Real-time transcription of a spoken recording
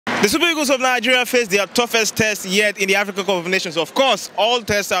The Super Eagles of Nigeria faced their toughest test yet in the African Cup of Nations. Of course, all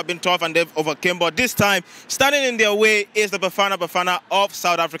tests have been tough and they've overcome, but this time, standing in their way is the Bafana of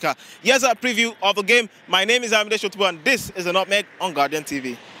South Africa. Here's a preview of the game. My name is Ayomide Sotubo and this is the Nutmeg on Guardian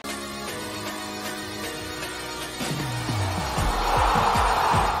TV.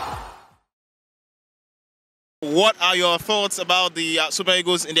 What are your thoughts about the Super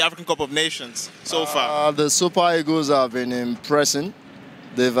Eagles in the African Cup of Nations so far? The Super Eagles have been impressing.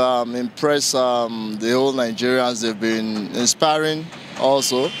 They've impressed the whole Nigerians. They've been inspiring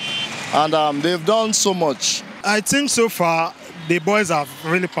also. And they've done so much. I think so far the boys have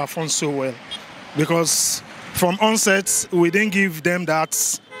really performed so well. Because from onset, we didn't give them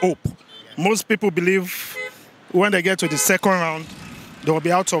that hope. Most people believe when they get to the second round, they will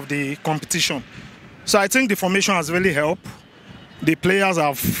be out of the competition. So I think the formation has really helped. The players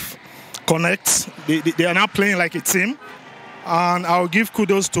have connected. They are now playing like a team. And I'll give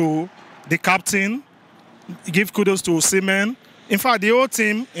kudos to the captain, give kudos to Seamen. In fact, the whole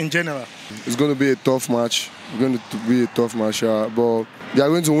team in general. It's going to be a tough match. It's going to be a tough match, but they are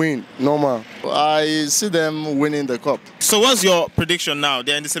going to win, normal. I see them winning the cup. So what's your prediction now?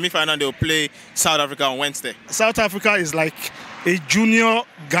 They're in the semi-final, they'll play South Africa on Wednesday. South Africa is like a junior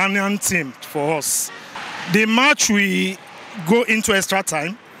Ghanaian team for us. The match we go into extra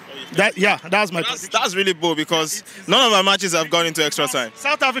time. That's my prediction. That's really bold because none of our matches have gone into extra time.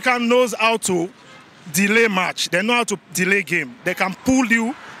 South Africa knows how to delay match. They know how to delay game. They can pull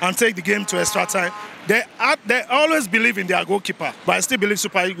you and take the game to extra time. They always believe in their goalkeeper, but I still believe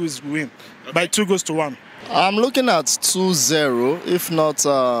Super Eagles will win by 2-1. I'm looking at 2-0, if not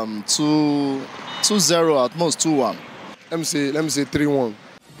 2-0 at most 2-1. Let me say 3-1.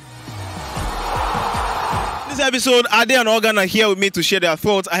 This episode, Ade and Hogan are here with me to share their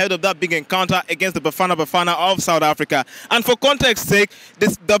thoughts ahead of that big encounter against the Bafana of South Africa. And for context sake, the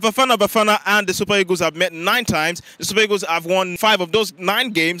Bafana and the Super Eagles have met 9 times. The Super Eagles have won 5 of those 9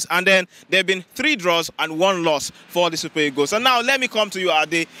 games, and then there have been 3 draws and 1 loss for the Super Eagles. And now let me come to you,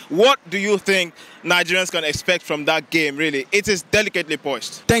 Ade. What do you think Nigerians can expect from that game, really? It is delicately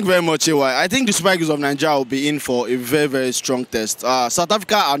poised. Thank you very much, AY. I think the Super Eagles of Nigeria will be in for a very, very strong test. South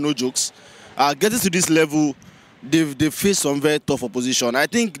Africa are no jokes. Getting to this level, they've faced some very tough opposition. I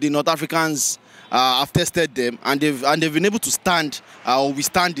think the North Africans have tested them, and they've been able to stand or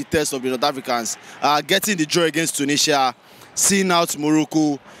withstand the test of the North Africans. Getting the draw against Tunisia, seeing out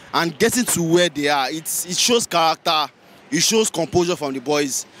Morocco, and getting to where they are. It shows character, it shows composure from the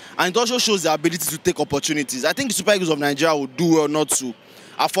boys, and it also shows the ability to take opportunities. I think the Super Eagles of Nigeria will do well not to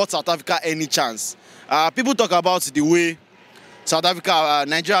afford South Africa any chance. People talk about the way South Africa,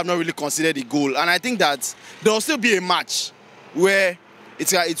 Nigeria have not really considered the goal, and I think that there will still be a match where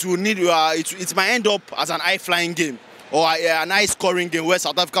it might end up as an high-flying game or an high-scoring game where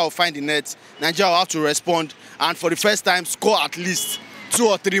South Africa will find the net, Nigeria will have to respond, and for the first time score at least 2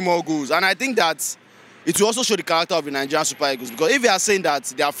 or 3 more goals. And I think that it will also show the character of the Nigerian Super Eagles, because if we are saying that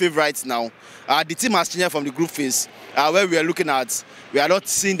they are favourites now, the team has changed from the group phase where we are looking at, we are not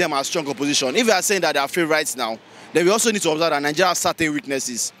seeing them as strong opposition. If we are saying that they are favourites now, then we also need to observe that Nigeria has certain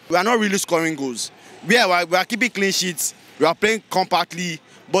weaknesses. We are not really scoring goals. We are keeping clean sheets, we are playing compactly,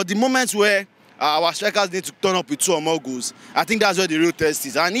 but the moments where our strikers need to turn up with 2 or more goals, I think that's where the real test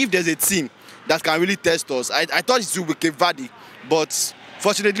is. And if there's a team that can really test us, I thought it would be Cape Verde, but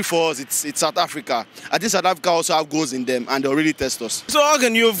fortunately for us, it's South Africa. I think South Africa also have goals in them, and they'll really test us. So,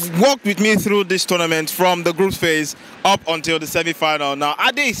 Hogan, you've walked with me through this tournament from the group phase up until the semi-final. Now,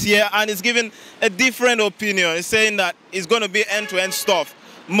 Ade is here, and he's giving a different opinion. He's saying that it's going to be end-to-end stuff,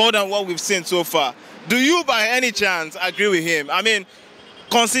 more than what we've seen so far. Do you, by any chance, agree with him? I mean,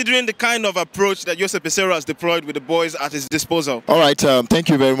 considering the kind of approach that Joseph Peseiro has deployed with the boys at his disposal. All right, thank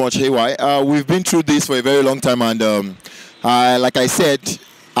you very much, AY. We've been through this for a very long time, and like I said,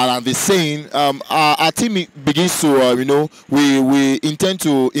 and I've been saying, our team begins to, we intend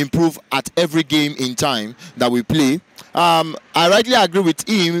to improve at every game in time that we play. I rightly agree with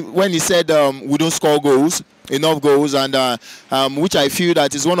him when he said we don't score enough goals, and which I feel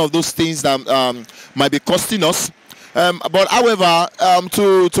that is one of those things that might be costing us. But however,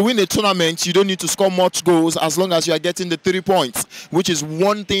 to win a tournament, you don't need to score much goals as long as you are getting the 3 points, which is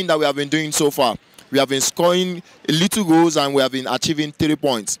one thing that we have been doing so far. We have been scoring little goals and we have been achieving 3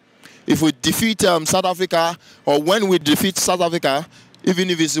 points. If we defeat South Africa, or when we defeat South Africa, even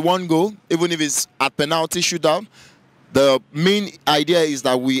if it's 1 goal, even if it's at penalty shootout, the main idea is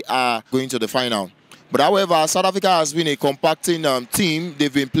that we are going to the final. But however, South Africa has been a compacting team.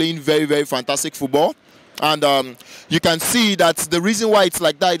 They've been playing very, very fantastic football. And you can see that the reason why it's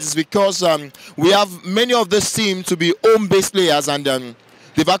like that is because we have many of this team to be home-based players, and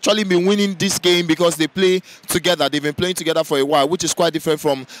they've actually been winning this game because they play together. They've been playing together for a while, which is quite different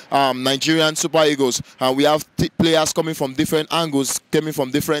from Nigerian Super Eagles. We have players coming from different angles, coming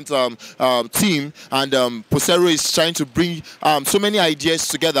from different team, and Posero is trying to bring so many ideas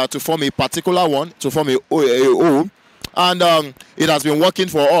together to form a particular one, to form a O. And it has been working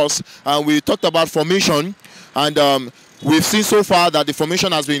for us. We talked about formation, and we've seen so far that the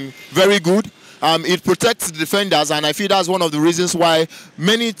formation has been very good. It protects the defenders, and I feel that's one of the reasons why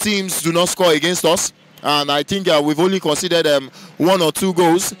many teams do not score against us. And I think we've only conceded 1 or 2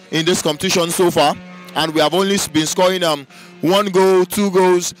 goals in this competition so far, and we have only been scoring 1 goal, 2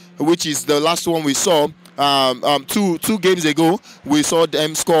 goals, which is the last one we saw. Two games ago, we saw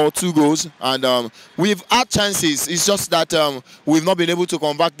them score 2 goals, and we've had chances. It's just that we've not been able to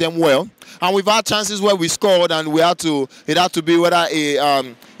convert them well. And we've had chances where we scored, and it had to be whether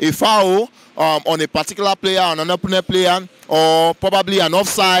a foul on a particular player, on an opponent player, or probably an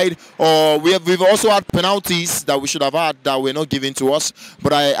offside, or we've also had penalties that we should have had that were not given to us.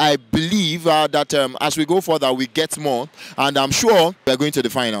 But I believe that as we go further, we get more, and I'm sure we're going to the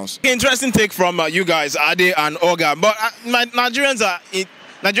finals. Interesting take from you guys, Ade and Hogan. But Nigerians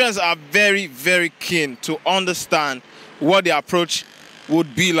are very, very keen to understand what the approach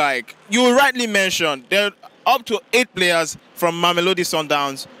would be like. You rightly mentioned there are up to 8 players from Mamelodi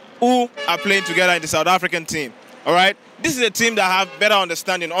Sundowns who are playing together in the South African team. All right, this is a team that have better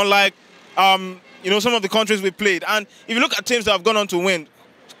understanding, unlike some of the countries we played. And if you look at teams that have gone on to win,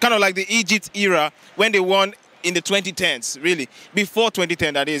 kind of like the Egypt era when they won in the 2010s, really before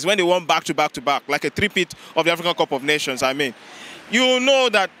 2010, that is, when they won back to back, like a three-peat of the African Cup of Nations. I mean, you know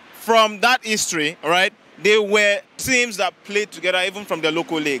that from that history, all right, they were teams that played together even from their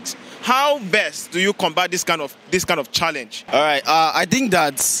local leagues. How best do you combat this kind of challenge? All right, I think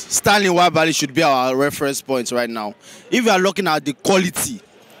that Stanley Nwabali should be our reference point right now. If we are looking at the quality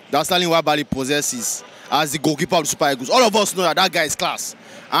that Stanley Nwabali possesses as the goalkeeper of the Super Eagles, all of us know that guy is class,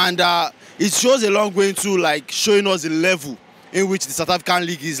 and it shows a long way into like showing us the level in which the South African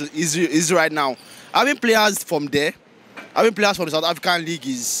League is right now. Having players from there, having players from the South African League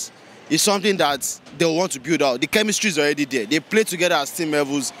is something that they want to build out. The chemistry is already there. They play together as team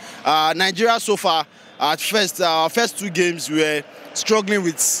levels. Nigeria so far, our first 2 games, we were struggling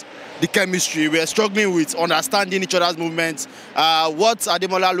with the chemistry. We were struggling with understanding each other's movements. What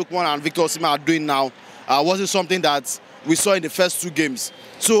Ademola Lookman and Victor Osimhen are doing now wasn't something that we saw in the first 2 games.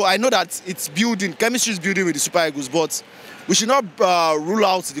 So I know that it's building, chemistry is building with the Super Eagles, but we should not rule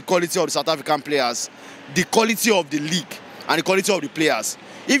out the quality of the South African players, the quality of the league, and the quality of the players.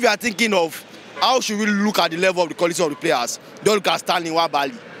 If you are thinking of how should we look at the level of the quality of the players, don't look at Stanley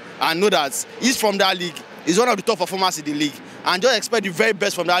Nwabali and know that he's from that league. He's one of the top performers in the league, and just expect the very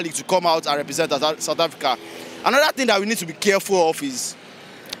best from that league to come out and represent South Africa. Another thing that we need to be careful of is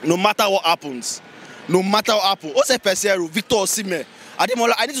no matter what happens, Ose Pesero, Victor Osimhen,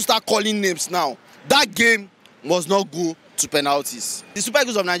 Ademola, I need to start calling names now. That game must not go to penalties. The Super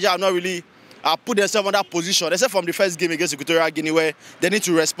Eagles of Nigeria have not really put themselves on that position, except from the first game against Equatorial Guinea, where they need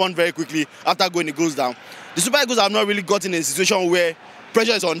to respond very quickly after going the goals down. The Super Eagles have not really gotten in a situation where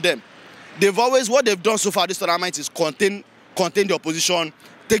pressure is on them. What they've done so far this tournament is contain the opposition,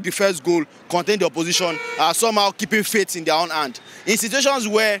 take the first goal, contain the opposition, somehow keeping faith in their own hand. In situations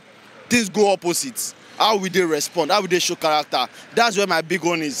where things go opposite, how will they respond? How will they show character? That's where my big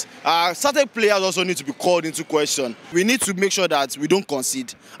one is. Certain players also need to be called into question. We need to make sure that we don't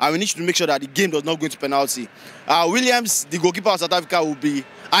concede, and we need to make sure that the game does not go into penalty. Williams, the goalkeeper of South Africa, will be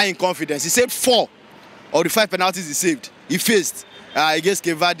high in confidence. He saved 4 of the 5 penalties he faced against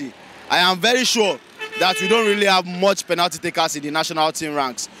Cape Verde. I am very sure that we don't really have much penalty takers in the national team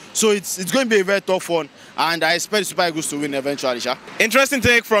ranks. So it's going to be a very tough one, and I expect the Super Eagles to win eventually. Interesting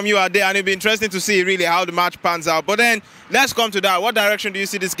take from you, Ade, and it'll be interesting to see really how the match pans out. But then let's come to that. What direction do you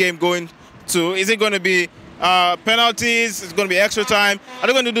see this game going to? Is it going to be penalties? Is it going to be extra time? Are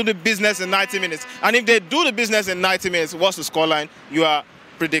they going to do the business in 90 minutes? And if they do the business in 90 minutes, what's the scoreline you are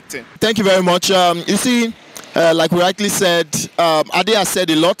predicting? Thank you very much. You see, like we rightly said, Ade has said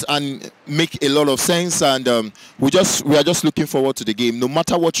a lot and make a lot of sense, and we are just looking forward to the game. No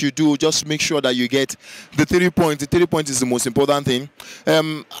matter what you do, just make sure that you get the 3 points. The 3 points is the most important thing.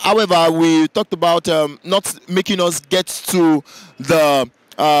 However, we talked about not making us get to the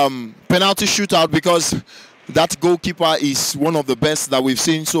penalty shootout, because that goalkeeper is one of the best that we've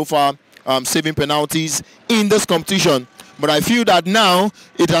seen so far, saving penalties in this competition. But I feel that now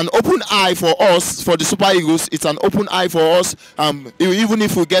it's an open eye for us, for the Super Eagles. It's an open eye for us. Even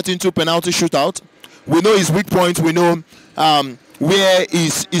if we get into penalty shootout, we know his weak points. We know where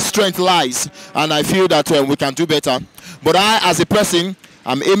his strength lies. And I feel that we can do better. But I, as a person,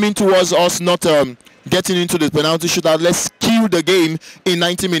 I'm aiming towards us not getting into the penalty shootout. Let's kill the game in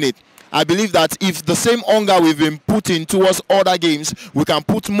 90 minutes. I believe that if the same hunger we've been putting towards other games, we can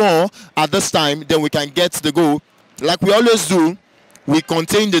put more at this time, then we can get the goal. Like we always do, we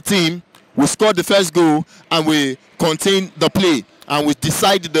contain the team, we score the first goal, and we contain the play, and we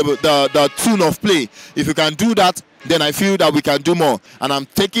decide the tune of play. If we can do that, then I feel that we can do more. And I'm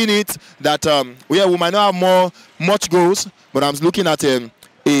taking it that we might not have much goals, but I'm looking at a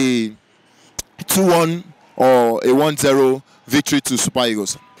 2-1 or a 1-0 victory to Super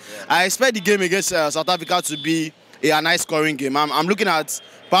Eagles. I expect the game against South Africa to be a nice scoring game. I'm looking at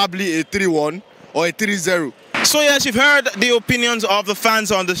probably a 3-1 or a 3-0. So yes, you've heard the opinions of the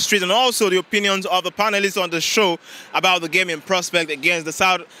fans on the street and also the opinions of the panelists on the show about the game in prospect against the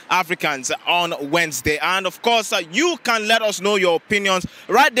South Africans on Wednesday. And of course, you can let us know your opinions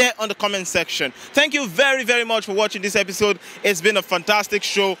right there on the comment section. Thank you very, very much for watching this episode. It's been a fantastic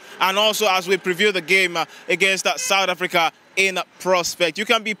show. And also as we preview the game against South Africa in prospect, you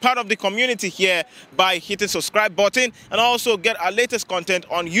can be part of the community here by hitting subscribe button and also get our latest content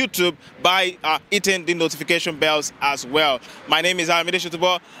on YouTube by hitting the notification bells as well. My name is Ayomide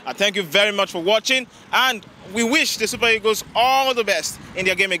Sotubo, and thank you very much for watching, and we wish the Super Eagles all the best in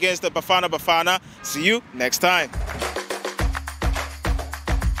their game against the Bafana Bafana. See you next time.